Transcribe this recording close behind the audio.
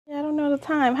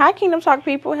time. Hi, Kingdom Talk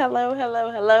people. Hello,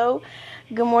 hello, hello.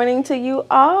 Good morning to you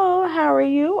all. How are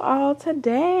you all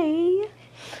today?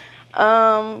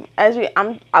 I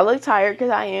look tired because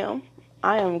I am.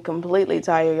 I am completely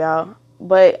tired, y'all.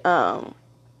 But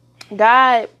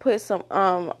God put some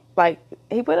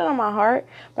He put it on my heart.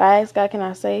 But I asked God, can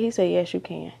I say it? He said, yes, you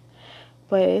can.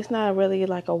 But it's not really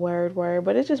like a word,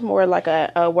 but it's just more like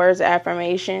a words of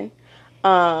affirmation.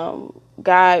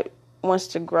 God wants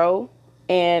to grow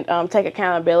and take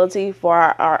accountability for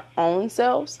our own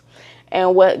selves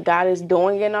and what God is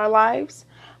doing in our lives.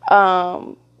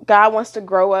 God wants to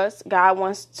grow us. God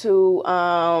wants to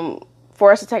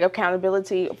for us to take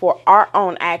accountability for our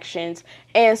own actions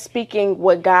and speaking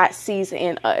what God sees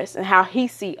in us and how He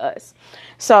sees us.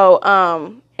 So,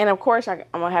 and of course, I'm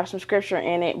going to have some scripture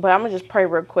in it, but I'm going to just pray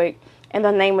real quick. In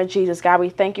the name of Jesus, God, we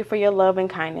thank you for your love and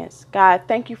kindness. God,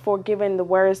 thank you for giving the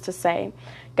words to say.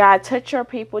 God, touch your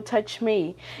people, touch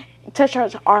me, touch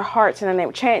our hearts in the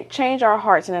name, change our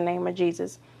hearts in the name of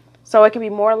Jesus, so it can be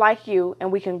more like you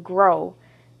and we can grow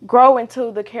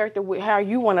into the character how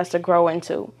you want us to grow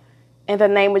into. In the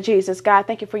name of Jesus, God,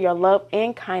 thank you for your love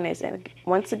and kindness. And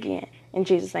once again, in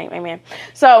Jesus' name, amen.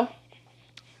 So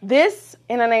this,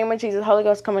 in the name of Jesus, Holy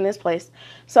Ghost, come in this place.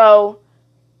 So,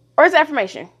 words of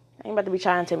affirmation. I ain't about to be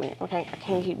trying to me. Okay, I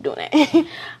can't keep doing that.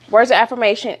 Words of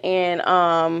affirmation.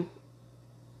 And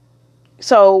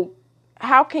so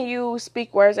how can you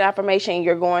speak words of affirmation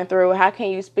you're going through? How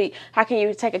can you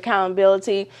take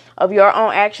accountability of your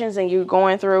own actions and you're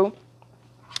going through?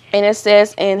 And it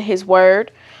says in His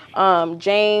word,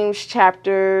 James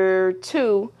chapter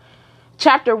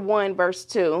 1, verse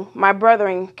 2, my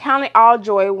brethren, count it all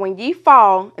joy when ye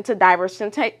fall into diverse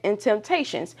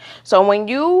temptations. So when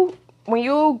you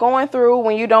going through,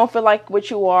 when you don't feel like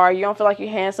what you are, you don't feel like you're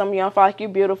handsome, you don't feel like you're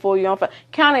beautiful,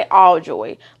 count it all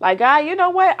joy. Like, God, you know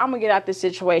what? I'm going to get out this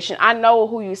situation. I know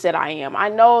who you said I am. I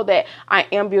know that I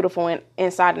am beautiful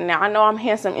inside and out. I know I'm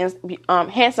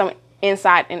handsome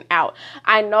inside and out.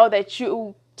 I know that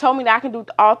you told me that I can do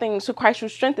all things through Christ who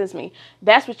strengthens me.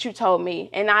 That's what you told me.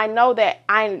 And I know that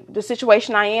the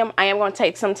situation I am going to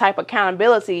take some type of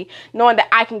accountability, knowing that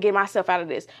I can get myself out of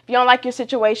this. If you don't like your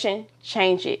situation,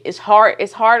 change it. It's hard.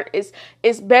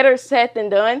 It's better said than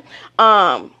done.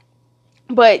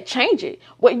 But change it.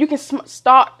 What you can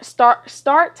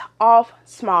start off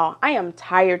small. I am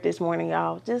tired this morning,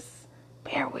 y'all. Just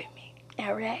bear with me.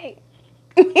 All right.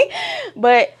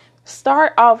 But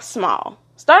start off small.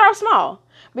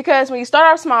 Because when you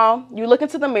start off small, you look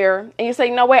into the mirror and you say,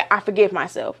 you know what? I forgive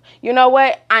myself. You know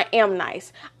what? I am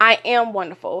nice. I am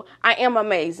wonderful. I am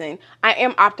amazing. I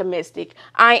am optimistic.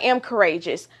 I am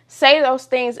courageous. Say those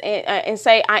things and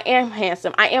say, I am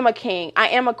handsome. I am a king. I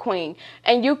am a queen.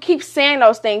 And you keep saying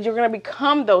those things. You're going to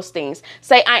become those things.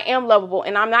 Say, I am lovable.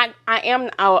 And I am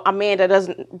a man that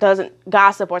doesn't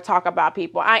gossip or talk about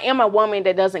people. I am a woman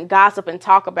that doesn't gossip and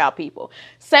talk about people.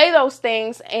 Say those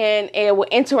things and it will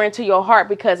enter into your heart,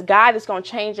 because God is going to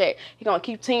change it. He's going to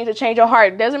continue to change your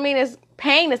heart. It doesn't mean it's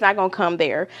pain is not going to come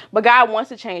there, but God wants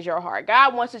to change your heart.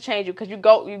 God wants to change you, because you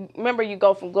go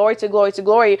from glory to glory to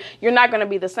glory. You're not going to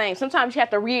be the same. Sometimes you have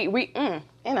to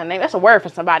that's a word for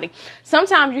somebody.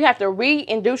 Sometimes you have to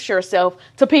reintroduce yourself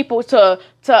to people to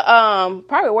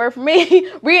probably a word for me,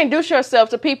 reintroduce yourself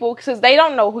to people because they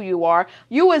don't know who you are.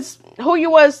 Who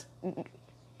you was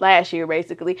last year,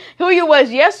 basically. Who you was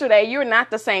yesterday, you're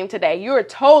not the same today. You're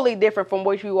totally different from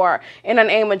what you are, in the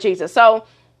name of Jesus. So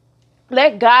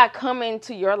let God come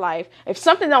into your life. If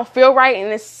something don't feel right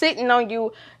and it's sitting on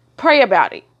you, pray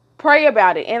about it.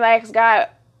 And ask God,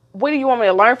 what do you want me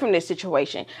to learn from this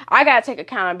situation? I got to take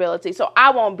accountability so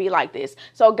I won't be like this.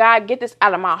 So God, get this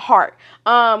out of my heart.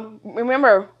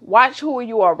 Remember, watch who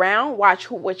you are around.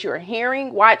 Watch what you're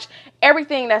hearing. Watch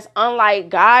everything that's unlike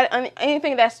God.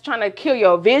 Anything that's trying to kill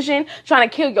your vision, trying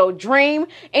to kill your dream.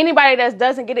 Anybody that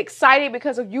doesn't get excited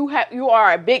because of you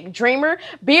are a big dreamer.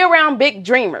 Be around big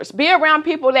dreamers. Be around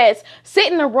people that's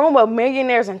sitting in a room of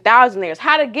millionaires and thousandaires.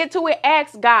 How to get to it?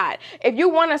 Ask God. If you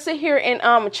want to sit here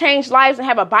and change lives and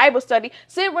have a Bible study,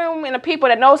 sit room in the people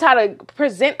that knows how to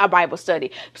present a Bible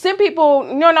study. Send people,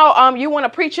 you want to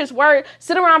preach His word,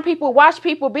 sit around people, watch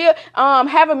people,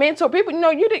 have a mentor. People,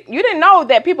 you didn't know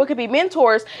that people could be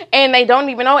mentors and they don't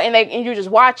even know, and you're just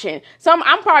watching.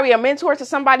 I'm probably a mentor to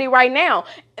somebody right now,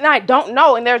 and I don't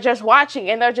know, and they're just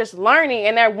watching and they're just learning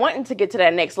and they're wanting to get to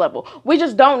that next level. We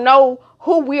just don't know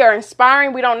who we are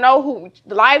inspiring. We don't know who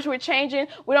the lives we're changing.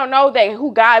 We don't know that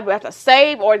who God will have to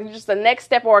save, or just the next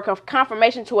step or a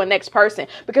confirmation to a next person,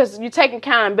 because you take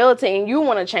accountability and you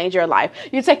want to change your life.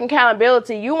 You take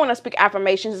accountability. You want to speak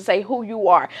affirmations and say who you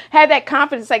are. Have that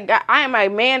confidence. Say, God, I am a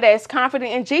man that is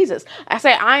confident in Jesus. I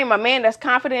say, I am a man that's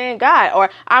confident in God, or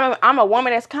I'm a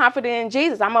woman that's confident in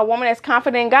Jesus. I'm a woman that's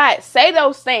confident in God. Say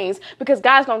those things, because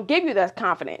God's going to give you that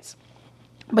confidence.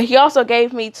 But he also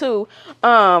gave me too,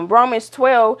 Romans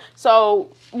 12.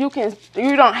 So you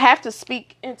don't have to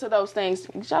speak into those things.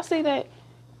 Did y'all see that?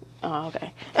 Oh,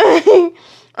 okay.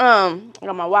 I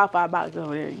got my Wi-Fi box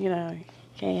over there. You know,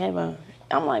 can't have a.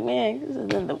 I'm like, man, this is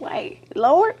in the way,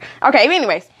 Lord. Okay.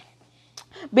 Anyways,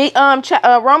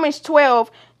 Romans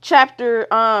 12. Chapter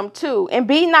 2, and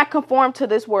be not conformed to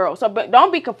this world. So, but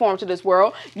don't be conformed to this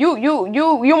world. You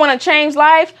want to change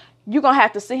life. You're going to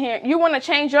have to sit here. You want to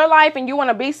change your life and you want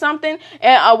to be something,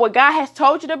 and what God has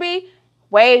told you to be,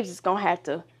 Waves is going to have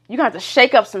to, you're going to have to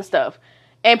shake up some stuff.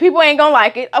 And people ain't going to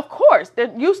like it. Of course,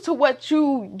 they're used to what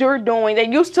you're doing. They're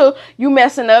used to you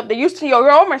messing up. They're used to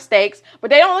your own mistakes, but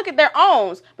they don't look at their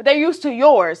own, but they're used to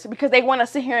yours, because they want to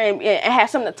sit here and have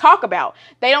something to talk about.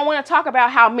 They don't want to talk about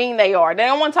how mean they are. They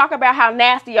don't want to talk about how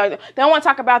nasty are. They don't want to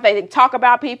talk about they talk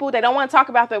about people. They don't want to talk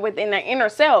about that within their inner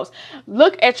selves.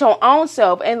 Look at your own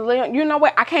self, and you know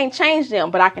what? I can't change them,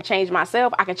 but I can change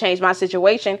myself. I can change my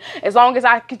situation as long as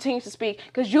I continue to speak,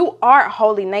 because you are a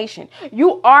holy nation.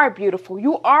 You are beautiful.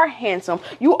 You are handsome.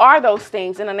 You are those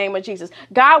things in the name of Jesus.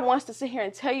 God wants to sit here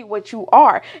and tell you what you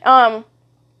are.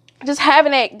 Just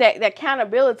having that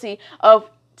accountability of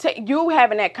you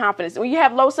having that confidence. When you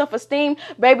have low self-esteem,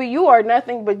 baby, you are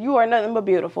nothing but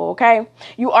beautiful. Okay.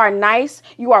 You are nice.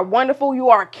 You are wonderful. You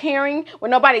are caring.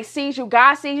 When nobody sees you,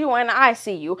 God sees you, and I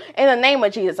see you in the name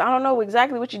of Jesus. I don't know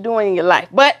exactly what you're doing in your life,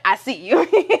 but I see you.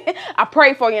 I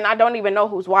pray for you, and I don't even know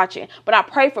who's watching, but I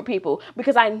pray for people,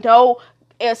 because I know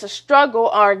it's a struggle,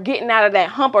 or getting out of that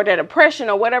hump or that depression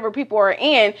or whatever people are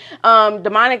in.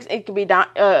 Demonic, it could be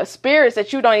spirits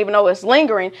that you don't even know is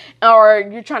lingering, or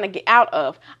you're trying to get out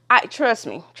of. Trust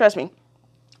me.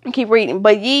 Keep reading.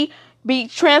 But ye be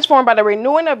transformed by the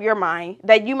renewing of your mind,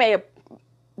 that ye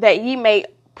may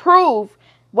prove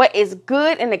what is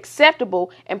good and acceptable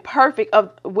and perfect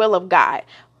of the will of God.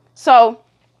 So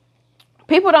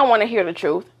people don't want to hear the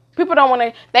truth. People don't want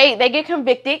to. They get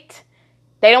convicted.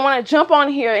 They don't want to jump on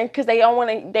here because they don't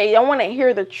want to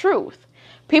hear the truth.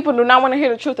 People do not want to hear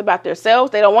the truth about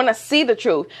themselves. They don't want to see the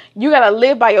truth. You got to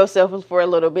live by yourself for a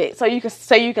little bit. So you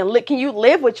can live. Can you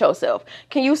live with yourself?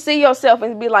 Can you see yourself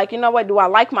and be like, you know what? Do I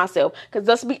like myself? Because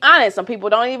let's be honest, some people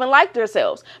don't even like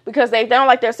themselves, because they don't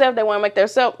like themselves. They want to make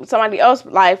somebody else's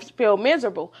life feel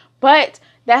miserable. But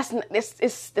that's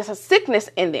a sickness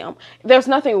in them. There's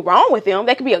nothing wrong with them.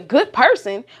 They could be a good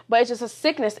person, but it's just a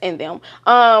sickness in them.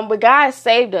 But God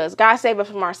saved us. God saved us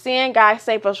from our sin. God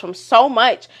saved us from so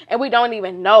much, and we don't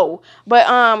even know. But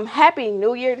Happy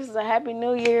New Year. This is a Happy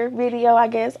New Year video, I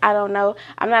guess. I don't know.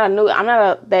 I'm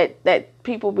not that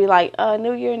people be like,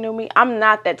 New Year, new me. I'm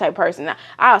not that type of person.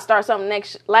 I'll start something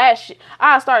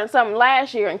I'll start something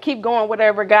last year and keep going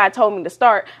whatever God told me to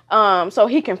start, so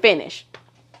he can finish.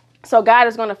 So God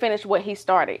is going to finish what he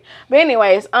started. But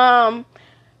anyways, I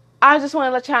just want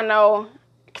to let y'all know,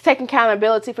 take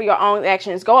accountability for your own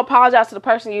actions. Go apologize to the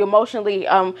person you emotionally,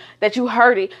 that you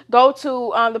hurted. Go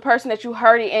to the person that you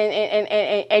hurted, and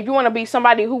if you want to be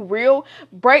somebody who you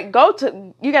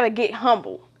got to get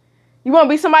humble. You want to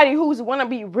be somebody who's want to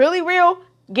be really real,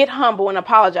 get humble and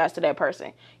apologize to that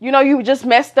person. You know, you just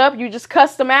messed up. You just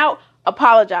cussed them out.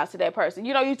 Apologize to that person.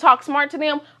 You know, you talk smart to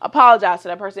them, apologize to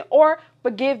that person, or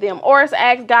forgive them, or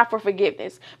ask God for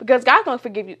forgiveness, because God's going to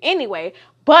forgive you anyway.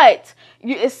 But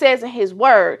it says in his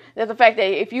word that the fact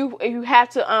that if you have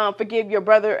to forgive your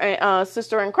brother and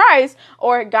sister in Christ,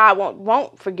 or God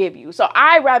won't forgive you. So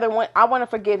I want a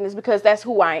forgiveness, because that's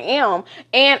who I am,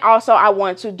 and also I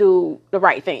want to do the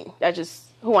right thing. That's just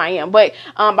who I am. But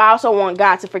I also want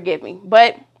God to forgive me.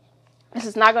 But this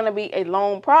is not going to be a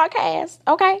long broadcast,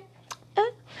 okay?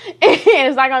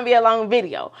 It's not going to be a long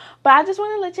video, but I just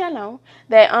want to let y'all know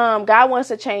that God wants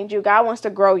to change you. God wants to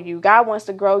grow you. God wants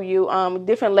to grow you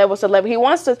different levels of level. He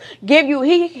wants to give you,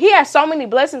 he has so many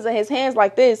blessings in his hands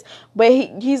like this, but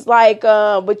he's like,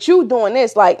 but you doing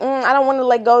this, like, I don't want to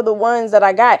let go of the ones that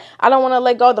I got. I don't want to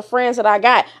let go of the friends that I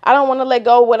got. I don't want to let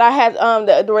go of what I had,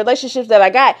 the relationships that I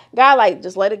got. God, like,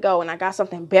 just let it go. And I got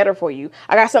something better for you.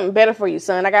 I got something better for you,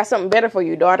 son. I got something better for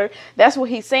you, daughter. That's what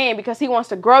he's saying, because he wants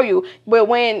to grow you. But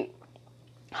when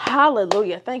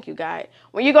Hallelujah. Thank you, God.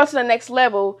 When you go to the next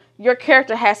level, your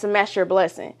character has to match your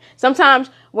blessing. Sometimes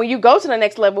when you go to the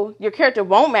next level, your character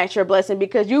won't match your blessing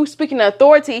because you speaking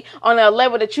authority on a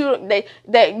level that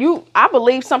I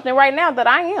believe something right now that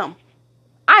I am.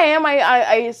 I am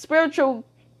a spiritual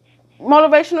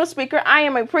motivational speaker. I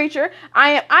am a preacher.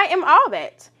 I am all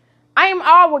that. I am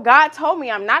all what God told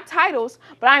me. I'm not titles,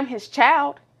 but I'm his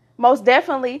child. Most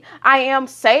definitely. I am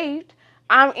saved.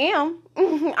 I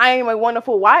am a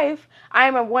wonderful wife. I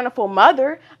am a wonderful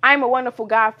mother. I am a wonderful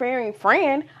God-fearing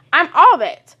friend. I'm all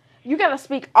that. You got to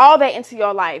speak all that into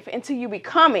your life until you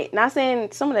become it. Not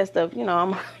saying some of that stuff,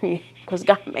 because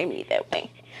God made me that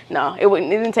way. No, it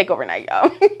didn't take overnight,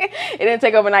 y'all. It didn't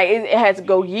take overnight. It had to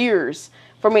go years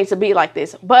for me to be like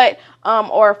this. But,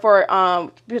 or for,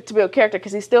 to build character,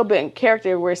 because he's still building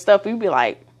character where stuff you'd be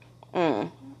like,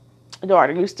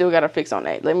 daughter, you still got to fix on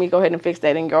that. Let me go ahead and fix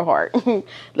that in your heart.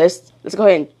 Let's go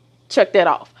ahead and check that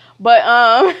off. But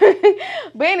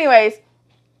anyways,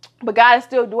 but God is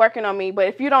still working on me. But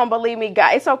if you don't believe me,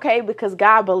 God, it's okay because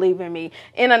God believes in me.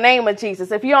 In the name of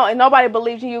Jesus. If nobody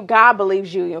believes in you, God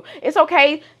believes you. It's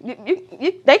okay.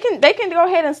 They can go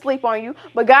ahead and sleep on you,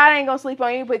 but God ain't gonna sleep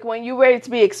on you. But when you're ready to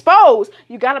be exposed,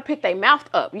 you gotta pick their mouth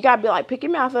up. You gotta be like, pick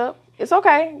your mouth up. It's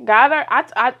okay. God,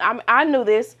 I knew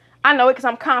this. I know it because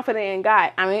I'm confident in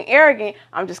God. I mean, arrogant.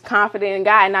 I'm just confident in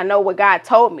God, and I know what God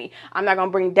told me. I'm not going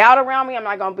to bring doubt around me. I'm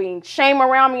not going to bring shame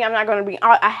around me. I'm not going to be.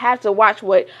 I have to watch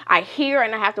what I hear,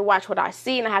 and I have to watch what I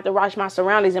see, and I have to watch my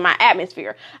surroundings and my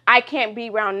atmosphere. I can't be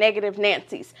around negative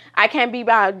Nancy's. I can't be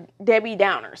around Debbie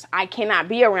Downers. I cannot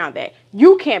be around that.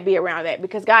 You can't be around that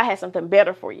because God has something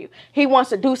better for you. He wants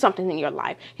to do something in your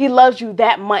life. He loves you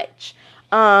that much.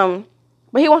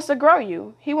 But he wants to grow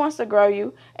you. He wants to grow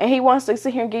you. And he wants to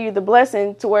sit here and give you the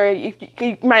blessing to where you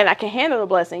might not can handle the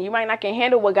blessing. You might not can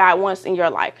handle what God wants in your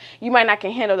life. You might not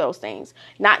can handle those things.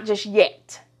 Not just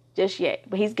yet. Just yet.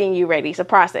 But he's getting you ready. It's a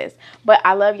process. But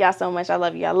I love y'all so much. I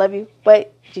love you. I love you.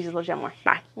 But Jesus loves y'all more.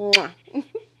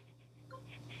 Bye.